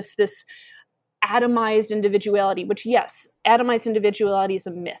of this atomized individuality, which, yes, atomized individuality is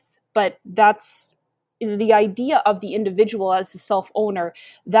a myth, but that's the idea of the individual as the self-owner.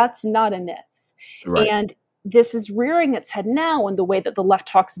 That's not a myth. Right. And this is rearing its head now in the way that the left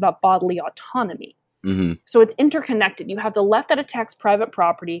talks about bodily autonomy. Mm-hmm. So it's interconnected. You have the left that attacks private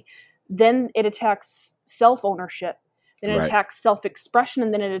property, then it attacks self-ownership, then it attacks self-expression,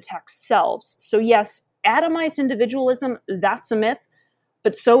 and then it attacks selves. So yes, atomized individualism, that's a myth,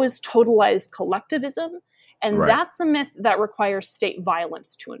 but so is totalized collectivism. And that's a myth that requires state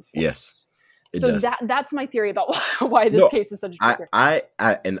violence to enforce. Yes. So that's my theory about why this case is such a trigger. I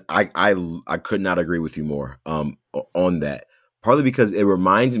could not agree with you more on that. Partly because it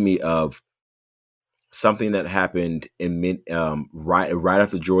reminds me of something that happened in right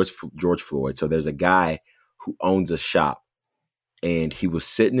after George Floyd. So there's a guy who owns a shop, and he was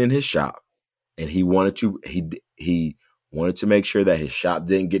sitting in his shop, and he wanted to make sure that his shop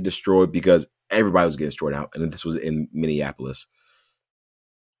didn't get destroyed because everybody was getting destroyed out, and this was in Minneapolis,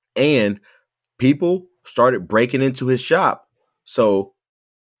 and people started breaking into his shop. So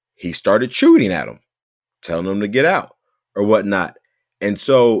he started shooting at them, telling them to get out or whatnot. And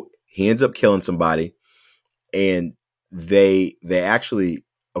so he ends up killing somebody. And they actually,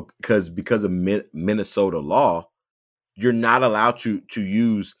 because of Minnesota law, you're not allowed to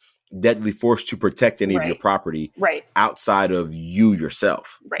use deadly force to protect any of your property outside of you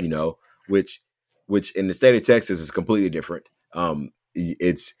yourself, which in the state of Texas is completely different.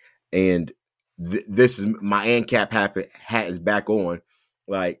 This is my ANCAP hat is back on.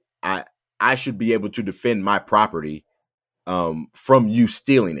 Like I should be able to defend my property from you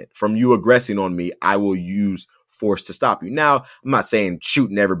stealing it, from you aggressing on me. I will use force to stop you. Now, I'm not saying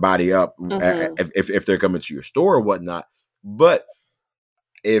shooting everybody up if they're coming to your store or whatnot, but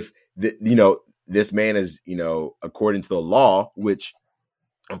if this man is, according to the law, which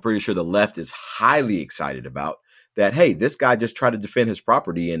I'm pretty sure the left is highly excited about, that, hey, this guy just tried to defend his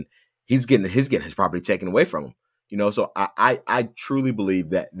property and he's getting his property taken away from him. So I truly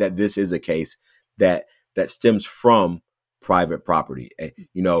believe that this is a case that stems from private property.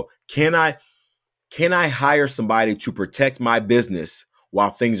 Can I hire somebody to protect my business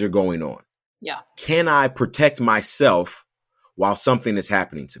while things are going on? Yeah. Can I protect myself while something is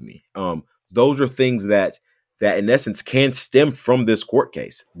happening to me? Those are things that in essence can stem from this court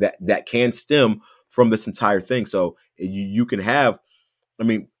case, that can stem from this entire thing. So you can have,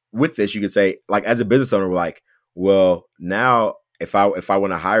 with this, you can say, like, as a business owner, like, well, now if I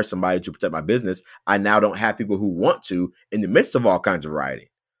want to hire somebody to protect my business, I now don't have people who want to in the midst of all kinds of rioting.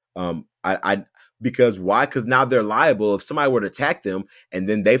 Because why? Because now they're liable. If somebody were to attack them and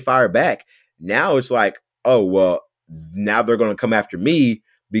then they fire back, now it's like, oh, well, now they're going to come after me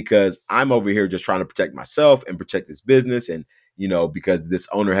because I'm over here just trying to protect myself and protect this business. And, because this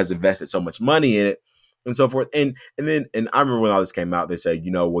owner has invested so much money in it and so forth. And I remember when all this came out, they said,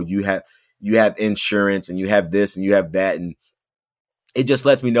 well, you have insurance and you have this and you have that. And it just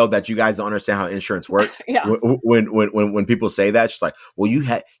lets me know that you guys don't understand how insurance works. Yeah. When people say that, it's just like, well, you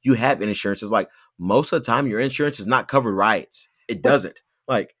have insurance. It's like, most of the time your insurance is not covered right. It doesn't.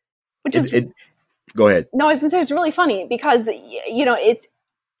 Like, which is go ahead. No, I was gonna say, it's really funny because it's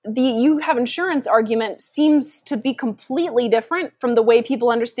the you have insurance argument seems to be completely different from the way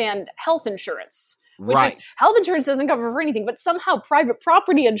people understand health insurance. Which is, health insurance doesn't cover for anything, but somehow private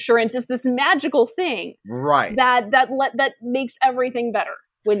property insurance is this magical thing, right? That makes everything better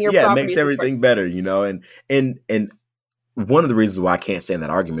when your property makes everything better, And one of the reasons why I can't stand that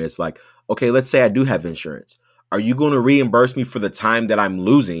argument is like, okay, let's say I do have insurance. Are you going to reimburse me for the time that I'm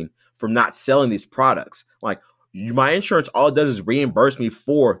losing from not selling these products? Like, my insurance, all it does is reimburse me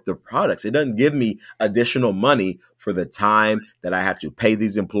for the products. It doesn't give me additional money for the time that I have to pay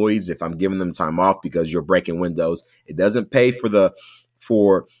these employees if I'm giving them time off because you're breaking windows. It doesn't pay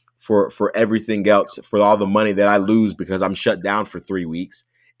for everything else, for all the money that I lose because I'm shut down for 3 weeks.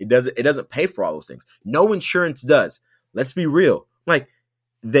 It doesn't pay for all those things. No insurance does. Let's be real. Like,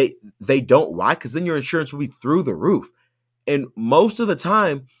 they don't. Why? Because then your insurance will be through the roof. And most of the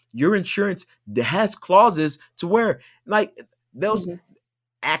time, your insurance has clauses to where, like, those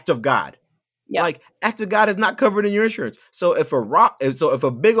act of God. Yeah. Like, act of God is not covered in your insurance. So if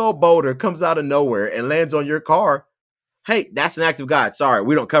a big old boulder comes out of nowhere and lands on your car, hey, that's an act of God. Sorry,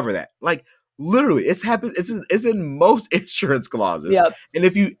 we don't cover that. Like, literally, it's happened. It's in most insurance clauses. Yep. And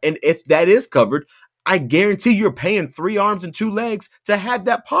if that is covered, I guarantee you're paying 3 arms and 2 legs to have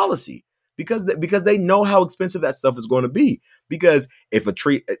that policy because they know how expensive that stuff is going to be. Because if a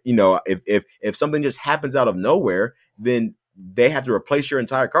tree, if something just happens out of nowhere, then they have to replace your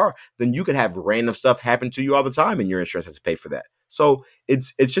entire car. Then you can have random stuff happen to you all the time, and your insurance has to pay for that. So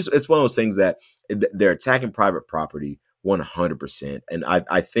it's one of those things that they're attacking private property 100%, and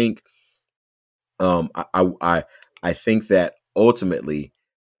I think I think that ultimately,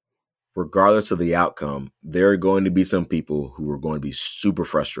 regardless of the outcome, there are going to be some people who are going to be super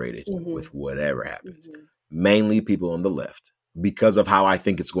frustrated with whatever happens. Mainly people on the left, because of how I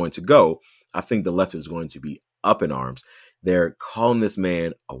think it's going to go. I think the left is going to be up in arms. They're calling this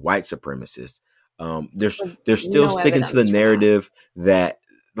man a white supremacist. They're still sticking to the narrative that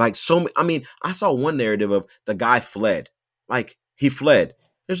like so. I mean, I saw one narrative of the guy fled. Like he fled.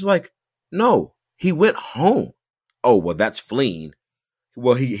 There's like, no, he went home. Oh, well, that's fleeing.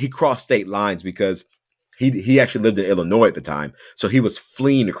 Well, he crossed state lines because he actually lived in Illinois at the time. So he was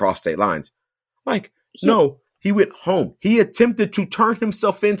fleeing across state lines. Like, no, he went home. He attempted to turn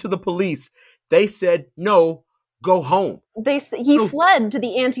himself into the police. They said, no, go home. He fled to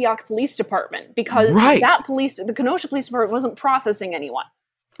the Antioch Police Department because the Kenosha Police Department wasn't processing anyone.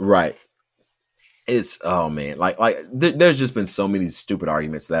 Right. It's, oh man, like there's just been so many stupid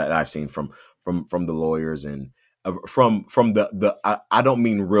arguments that I've seen from the lawyers and from the I don't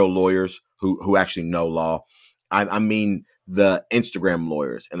mean real lawyers who actually know law. I mean the Instagram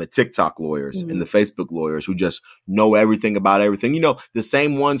lawyers and the TikTok lawyers and the Facebook lawyers who just know everything about everything. You know, the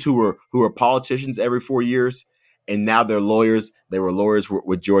same ones who were politicians every 4 years, and now they're lawyers. They were lawyers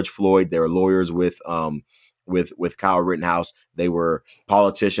with George Floyd. They were lawyers with Kyle Rittenhouse. They were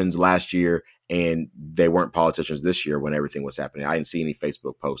politicians last year, and they weren't politicians this year when everything was happening. I didn't see any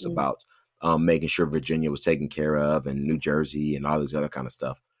Facebook posts about making sure Virginia was taken care of and New Jersey and all this other kind of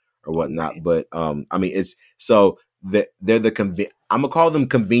stuff or whatnot. But I mean, it's so they're I'm gonna call them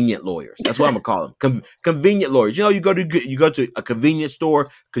convenient lawyers. That's what I'm gonna call them. Convenient lawyers. You know, you go to a convenience store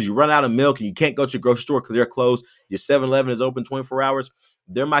because you run out of milk and you can't go to a grocery store because they're closed. Your 7-Eleven is open 24 hours.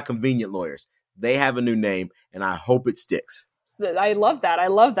 They're my convenient lawyers. They have a new name, and I hope it sticks. I love that. I'm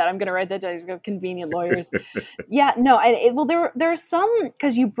going to write that down. Convenient lawyers. Yeah, no. There are some,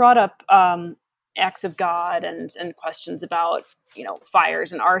 because you brought up acts of God and questions about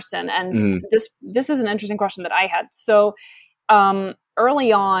fires and arson, and this is an interesting question that I had. So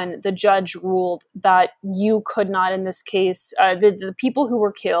early on, the judge ruled that you could not, in this case, the people who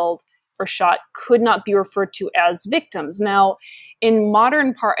were killed or shot could not be referred to as victims. Now, in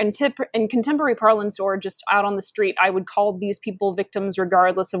in contemporary parlance or just out on the street, I would call these people victims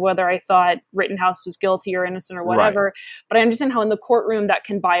regardless of whether I thought Rittenhouse was guilty or innocent or whatever. Right. But I understand how in the courtroom that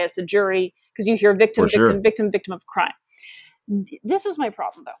can bias a jury because you hear victim of crime. This is my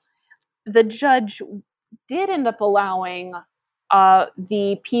problem, though. The judge did end up allowing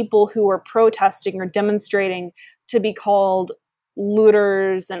the people who were protesting or demonstrating to be called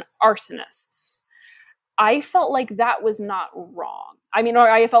looters and arsonists. I felt like that was not wrong. I mean, or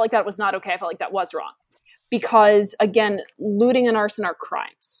I felt like that was not okay. I felt like that was wrong because, again, looting and arson are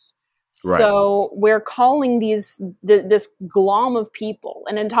crimes. Right. So we're calling this glom of people,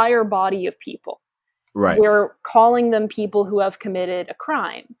 an entire body of people. Right. We're calling them people who have committed a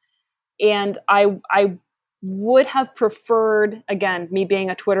crime. And I would have preferred, again, me being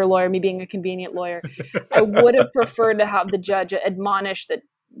a Twitter lawyer, me being a convenient lawyer, I would have preferred to have the judge admonish that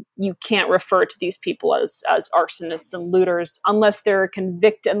you can't refer to these people as arsonists and looters unless they're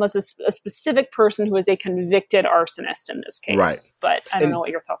convicted, unless it's a specific person who is a convicted arsonist in this case. Right. But I don't know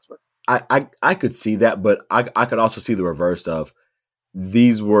what your thoughts were. I could see that, but I could also see the reverse of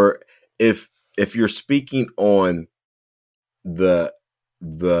these were, if you're speaking on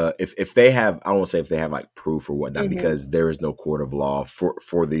if they have, I don't want to say if they have like proof or whatnot, because there is no court of law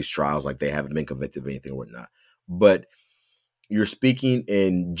for these trials, like they haven't been convicted of anything or whatnot. But you're speaking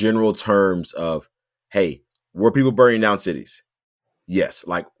in general terms of, hey, were people burning down cities? Yes.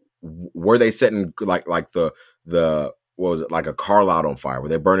 Like, were they setting like the what was it, like a car lot on fire? Were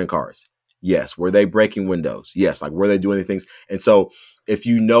they burning cars? Yes. Were they breaking windows? Yes. Like, were they doing things? And so if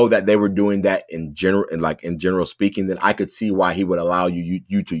you know that they were doing that in general, and like in general speaking, then I could see why he would allow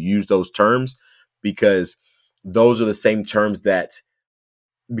you to use those terms, because those are the same terms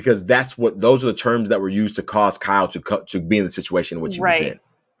because those are the terms that were used to cause Kyle to be in the situation in which he was in.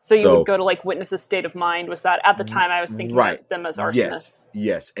 So you would go to like witness' state of mind. Was that at the time I was thinking of them as arsonists?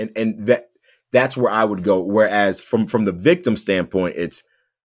 Yes. And that's where I would go. Whereas from the victim standpoint, it's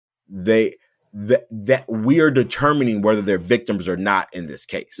that we are determining whether they're victims or not in this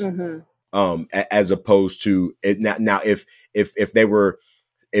case. As opposed to it now if they were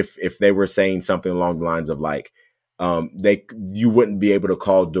if they were saying something along the lines of like, you wouldn't be able to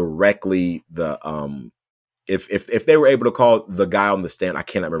call directly the if they were able to call the guy on the stand, I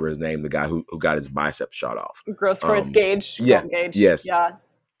cannot remember his name, the guy who got his bicep shot off. Grosskreutz Gage. Yeah. Gage. Yes. Yeah.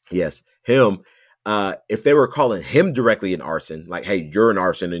 Yes. Him. If they were calling him directly an arson, like, hey, you're an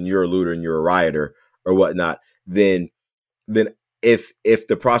arson and you're a looter and you're a rioter or whatnot, then if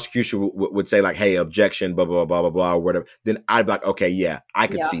the prosecution would say like, hey, objection, blah, blah, blah, blah, blah, or whatever, then I'd be like, okay, yeah, I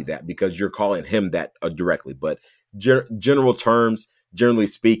could see that because you're calling him that directly. But general terms, generally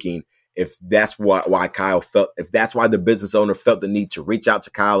speaking, if that's why Kyle felt, if that's why the business owner felt the need to reach out to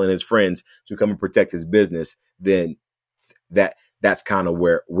Kyle and his friends to come and protect his business, then that's kind of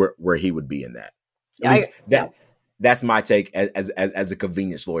where he would be in that. At least that's my take as a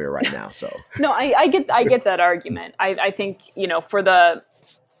convenience lawyer right now. So no, I get that argument. I think, for the,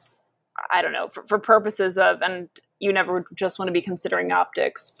 I don't know, for purposes of, and you never just want to be considering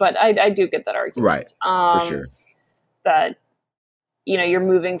optics, but I do get that argument. Right. For sure. That, you're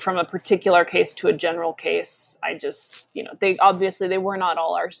moving from a particular case to a general case. I just, they were not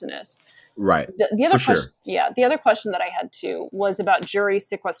all arsonists. Right. The other question, the other question that I had too was about jury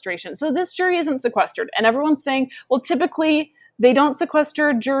sequestration. So this jury isn't sequestered, and everyone's saying, well, typically they don't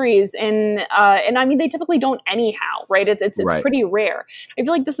sequester juries, and I mean they typically don't anyhow, right? It's right. Pretty rare. I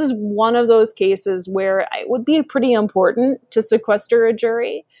feel like this is one of those cases where it would be pretty important to sequester a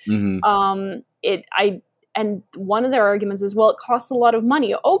jury. Mm-hmm. And one of their arguments is, well, it costs a lot of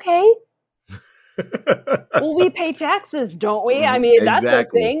money. Okay. Well, we pay taxes, don't we? I mean, that's a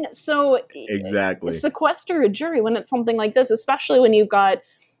thing. So sequester a jury when it's something like this, especially when you've got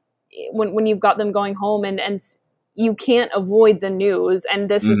them going home and you can't avoid the news, and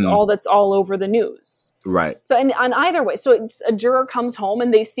this is all that's all over the news. Right. So, and on either way, so a juror comes home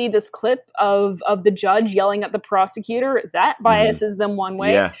and they see this clip of the judge yelling at the prosecutor. That biases them one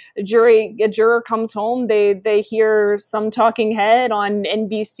way. Yeah. A juror comes home, they hear some talking head on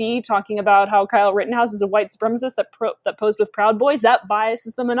NBC talking about how Kyle Rittenhouse is a white supremacist that posed with Proud Boys. That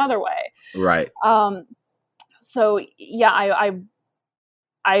biases them another way. Right. So yeah,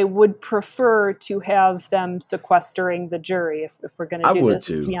 I would prefer to have them sequestering the jury if we're going to do this.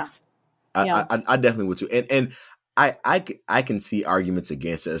 I would too. Yeah. I definitely would too. And I can see arguments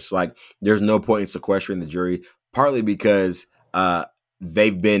against it. It's like there's no point in sequestering the jury, partly because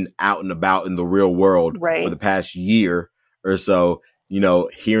they've been out and about in the real world for the past year or so,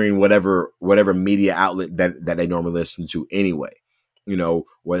 hearing whatever media outlet that they normally listen to anyway.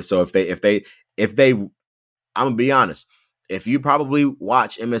 So if they I'm gonna be honest. If you probably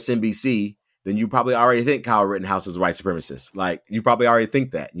watch MSNBC, then you probably already think Kyle Rittenhouse is a white supremacist. Like, you probably already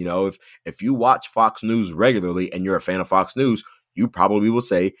think that. If you watch Fox News regularly and you're a fan of Fox News, you probably will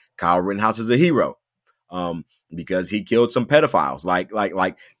say Kyle Rittenhouse is a hero because he killed some pedophiles. Like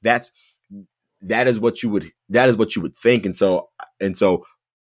that is what you would think. And so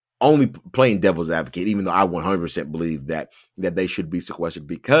only playing devil's advocate, even though I 100% believe that they should be sequestered,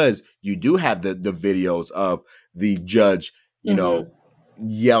 because you do have the videos of the judge,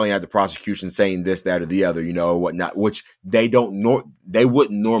 yelling at the prosecution, saying this, that, or the other, or whatnot, which they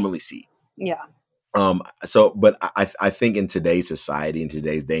wouldn't normally see. Yeah. But I think in today's society, in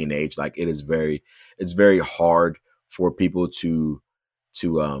today's day and age, like it's very hard for people to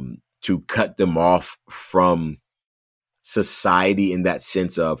cut them off from society in that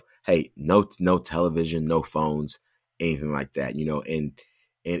sense of, hey, no television, no phones, anything like that, and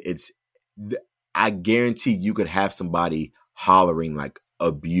it's, I guarantee you could have somebody hollering like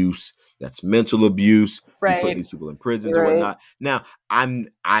abuse, that's mental abuse, right? Put these people in prisons or whatnot. Now, I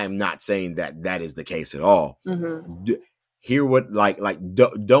am not saying that is the case at all. Mm-hmm. Hear what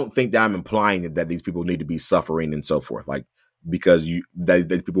don't think that I'm implying that these people need to be suffering and so forth, like because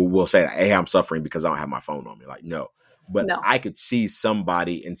these people will say, hey, I'm suffering because I don't have my phone on me. Like, no. But I could see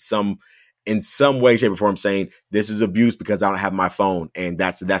somebody in some way, shape, or form saying this is abuse because I don't have my phone, and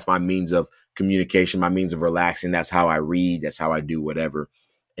that's my means of communication, my means of relaxing. That's how I read. That's how I do whatever,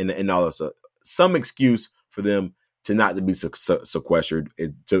 and all this. Some excuse for them to not to be sequestered.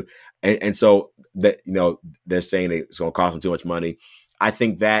 And so that they're saying it's going to cost them too much money. I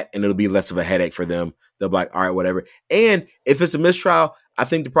think that, and it'll be less of a headache for them. They'll be like, all right, whatever. And if it's a mistrial, I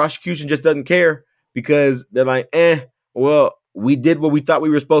think the prosecution just doesn't care because they're like, well, we did what we thought we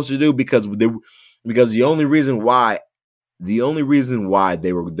were supposed to do because the only reason why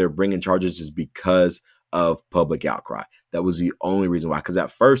they're bringing charges is because of public outcry. That was the only reason why. Because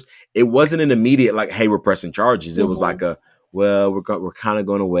at first it wasn't an immediate like, hey, we're pressing charges. It was like we're kind of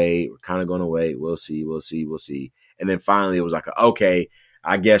going to wait. We're kind of going to wait. We'll see. And then finally it was like, okay,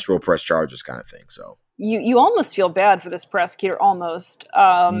 I guess we'll press charges kind of thing. So you almost feel bad for this prosecutor, almost.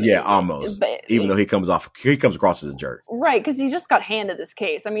 Almost. But, even though he comes across as a jerk, right? Because he just got handed this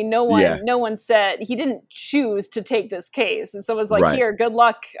case. I mean, no one said he didn't choose to take this case, and so it was like, here, good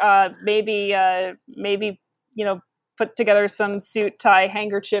luck. Maybe put together some suit, tie,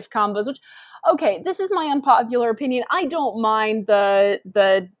 handkerchief combos. Which, okay, this is my unpopular opinion. I don't mind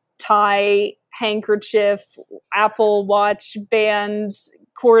the tie, handkerchief, Apple Watch band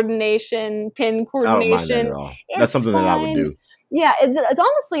coordination, pin coordination. I don't mind that at all. That's something that I would do. Yeah, it's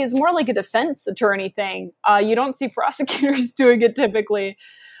honestly is more like a defense attorney thing. You don't see prosecutors doing it typically.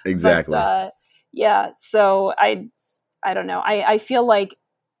 Exactly. But, so I don't know. I feel like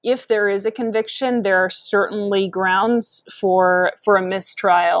if there is a conviction, there are certainly grounds for a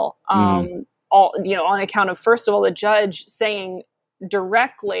mistrial. On account of, first of all, the judge saying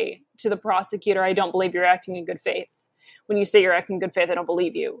directly to the prosecutor, "I don't believe you're acting in good faith. When you say you're acting in good faith, I don't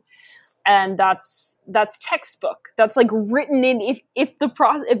believe you." And that's textbook. That's like written in. If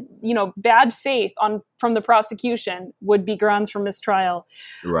bad faith from the prosecution would be grounds for mistrial.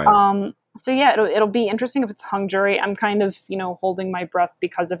 Right. So it'll be interesting if it's a hung jury. I'm kind of holding my breath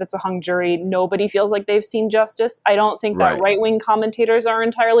because if it's a hung jury, nobody feels like they've seen justice. I don't think that right-wing commentators are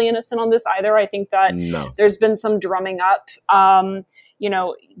entirely innocent on this either. I think that there's been some drumming up.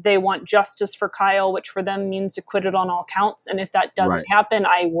 They want justice for Kyle, which for them means acquitted on all counts. And if that doesn't happen,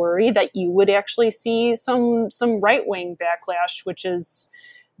 I worry that you would actually see some right-wing backlash, which is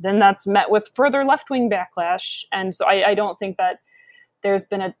then that's met with further left-wing backlash. And so I don't think that there's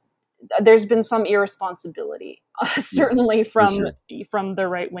been some irresponsibility, certainly from the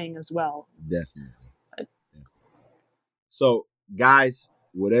right wing as well. Definitely. So, guys,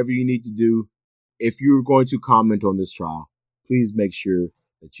 whatever you need to do, if you're going to comment on this trial, please make sure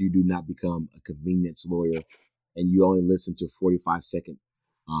that you do not become a convenience lawyer and you only listen to 45-second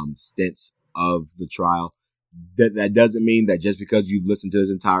stints of the trial. That doesn't mean that just because you've listened to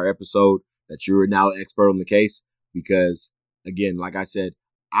this entire episode that you're now an expert on the case, because, again, like I said,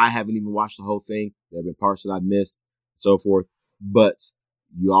 I haven't even watched the whole thing. There have been parts that I've missed, and so forth. But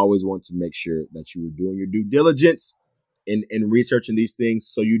you always want to make sure that you are doing your due diligence in researching these things,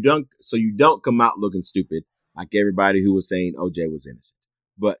 so you don't come out looking stupid like everybody who was saying OJ was innocent.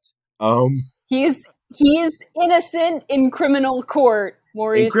 But he's innocent in criminal court,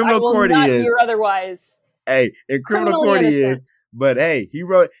 Maurice. In criminal court, he is. Hear otherwise. Hey, in criminal court, he is. But hey,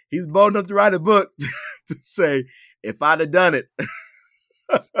 he's bold enough to write a book to say, if I'd have done it.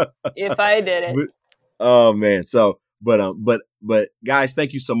 If I did it. Oh man. So, but guys,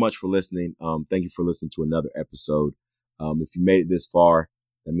 thank you so much for listening. Thank you for listening to another episode. If you made it this far,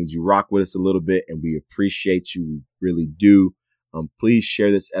 that means you rock with us a little bit and we appreciate you. We really do. Please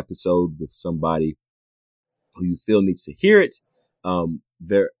share this episode with somebody who you feel needs to hear it.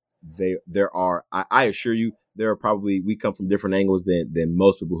 There are, I assure you, we come from different angles than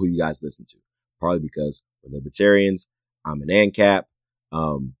most people who you guys listen to. Probably because we're libertarians. I'm an ANCAP.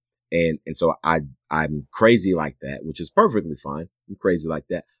 And so I'm crazy like that, which is perfectly fine. I'm crazy like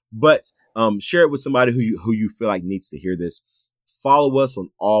that, but, share it with somebody who you feel like needs to hear this. Follow us on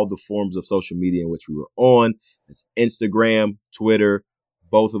all the forms of social media in which we were on. It's Instagram, Twitter,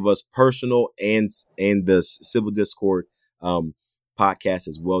 both of us personal and the Civil Discord, podcast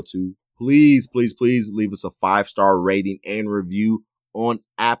as well too. Please leave us a 5-star rating and review on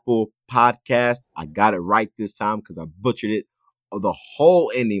Apple Podcast. I got it right this time because I butchered it the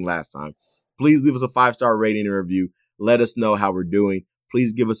whole ending last time. Please leave us a 5-star rating and review. Let us know how we're doing.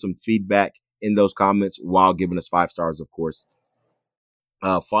 Please give us some feedback in those comments while giving us 5 stars, of course.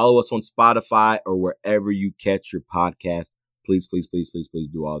 Follow us on Spotify or wherever you catch your podcast. Please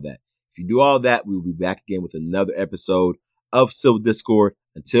do all that. If you do all that, we will be back again with another episode of Civil Discord.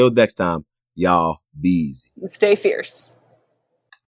 Until next time, y'all be easy. Stay fierce.